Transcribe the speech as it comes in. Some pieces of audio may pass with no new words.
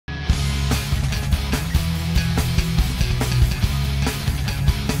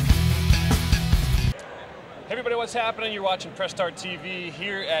what's happening? You're watching Press Start TV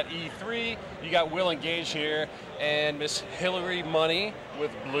here at E3. You got Will and Gage here, and Miss Hilary Money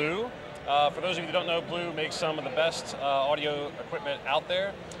with Blue. For those of you who don't know, Blue makes some of the best audio equipment out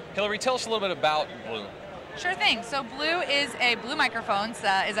there. Hilary, tell us a little bit about Blue. Sure thing. So Blue Microphones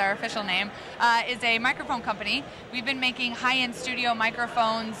is our official name, is a microphone company. We've been making high-end studio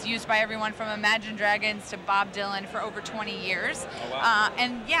microphones used by everyone from Imagine Dragons to Bob Dylan for over 20 years. Oh, wow.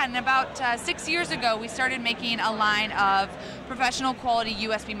 And about 6 years ago, we started making a line of professional quality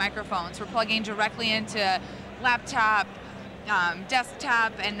USB microphones. We're plugging directly into laptop,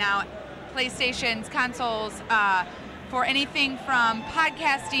 desktop, and now PlayStations, consoles, for anything from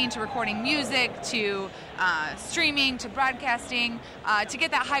podcasting to recording music to streaming to broadcasting to get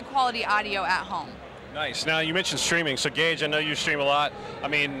that high quality audio at home. Nice. Now you mentioned streaming, so Gage, I know you stream a lot. I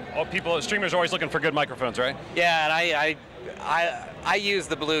mean, streamers are always looking for good microphones, right? Yeah, and I use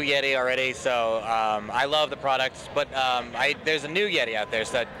the Blue Yeti already, so I love the product. But there's a new Yeti out there,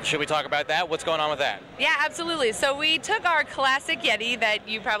 so should we talk about that? What's going on with that? Yeah, absolutely. So we took our classic Yeti that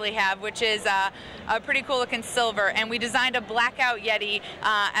you probably have, which is a pretty cool looking silver, and we designed a blackout Yeti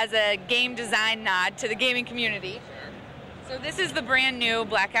as a game design nod to the gaming community. So this is the brand new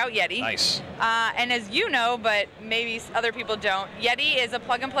blackout Yeti. Nice. And as you know, but maybe other people don't, Yeti is a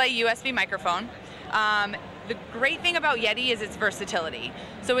plug-and-play USB microphone. The great thing about Yeti is its versatility.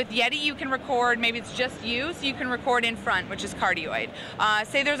 So with Yeti, you can record, maybe it's just you, so you can record in front, which is cardioid.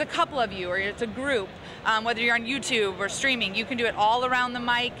 Say there's a couple of you, or it's a group, whether you're on YouTube or streaming, you can do it all around the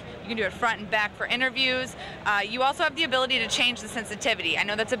mic. You can do it front and back for interviews. You also have the ability to change the sensitivity. I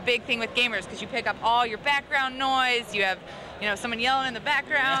know that's a big thing with gamers because you pick up all your background noise. You have, someone yelling in the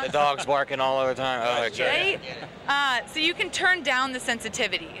background. The dog's barking all over the time. Oh, right? So you can turn down the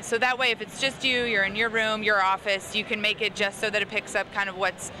sensitivity. So that way, if it's just you're in your room, your office, you can make it just so that it picks up kind of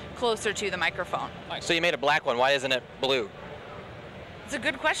what's closer to the microphone. So you made a black one. Why isn't it blue? It's a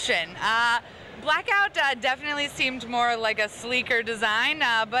good question. Blackout definitely seemed more like a sleeker design,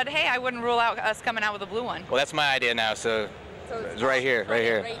 but hey, I wouldn't rule out us coming out with a blue one. Well, that's my idea now, so it's right here.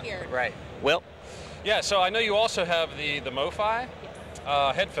 Right. Will? Yeah, so I know you also have the MoFi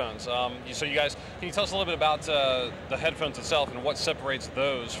headphones. So you guys, can you tell us a little bit about the headphones itself and what separates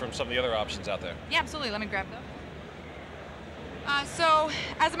those from some of the other options out there? Yeah, absolutely. Let me grab them. So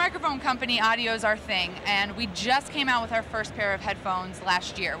as a microphone company, audio is our thing, and we just came out with our first pair of headphones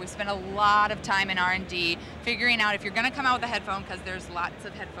last year. We spent a lot of time in R&D figuring out if you're going to come out with a headphone, because there's lots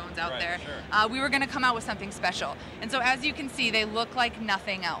of headphones out there, sure. We were going to come out with something special. And so as you can see, they look like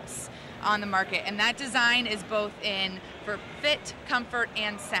nothing else on the market, and that design is both for fit, comfort,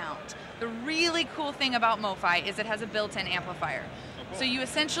 and sound. The really cool thing about MoFi is it has a built-in amplifier. Oh, cool. So you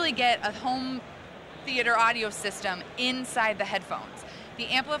essentially get a home theater audio system inside the headphones. The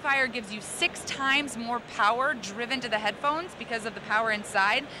amplifier gives you 6 times more power driven to the headphones because of the power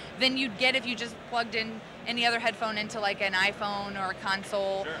inside than you'd get if you just plugged in any other headphone into like an iPhone or a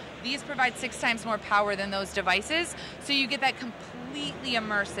console. Sure. These provide 6 times more power than those devices, so you get that completely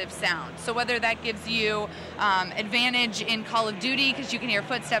immersive sound. So whether that gives you advantage in Call of Duty because you can hear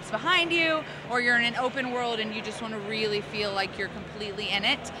footsteps behind you, or you're in an open world and you just want to really feel like you're completely in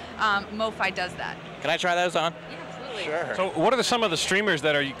it, MoFi does that. Can I try those on? Yeah, absolutely. Sure. So what are some of the streamers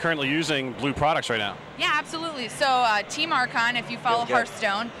that are currently using Blue products right now? Yeah, absolutely. So Team Archon, if you follow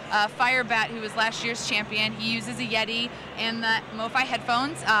Hearthstone, Firebat, who was last year's champion, he uses a Yeti and the MoFi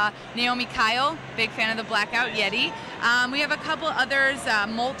headphones. Naomi Kyle, big fan of the Blackout Yeti. We have a couple others.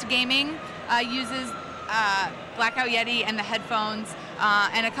 Molt Gaming uses Blackout Yeti and the headphones,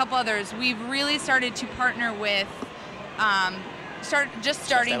 and a couple others. We've really started to partner with,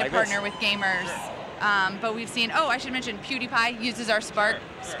 starting to partner with gamers. But we've seen, I should mention PewDiePie uses our Spark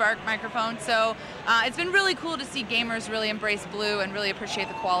microphone. So it's been really cool to see gamers really embrace Blue and really appreciate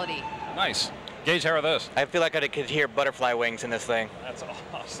the quality. Nice. Gage, how are those? I feel like I could hear butterfly wings in this thing. That's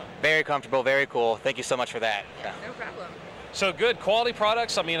awesome. Very comfortable, very cool. Thank you so much for that. Yeah, no problem. So good quality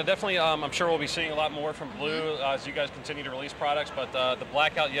products. I mean, definitely, I'm sure we'll be seeing a lot more from Blue as you guys continue to release products. But the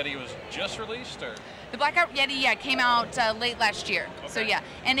Blackout Yeti was just released, or? The Blackout Yeti, came out late last year. Okay. So yeah,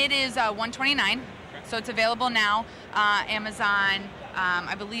 and it is $129. Okay. So it's available now. Amazon.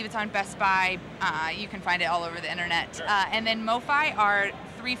 I believe it's on Best Buy. You can find it all over the internet. Sure. And then MoFi are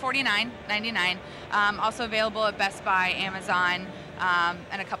 $349.99. Also available at Best Buy, Amazon,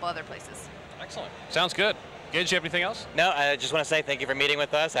 and a couple other places. Excellent. Sounds good. Gage, do you have anything else? No, I just want to say thank you for meeting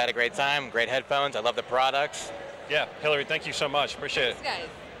with us. I had a great time, great headphones. I love the products. Yeah, Hilary, thank you so much. Appreciate it. Thanks, guys.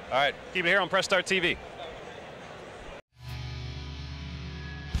 All right, keep it here on Press Start TV.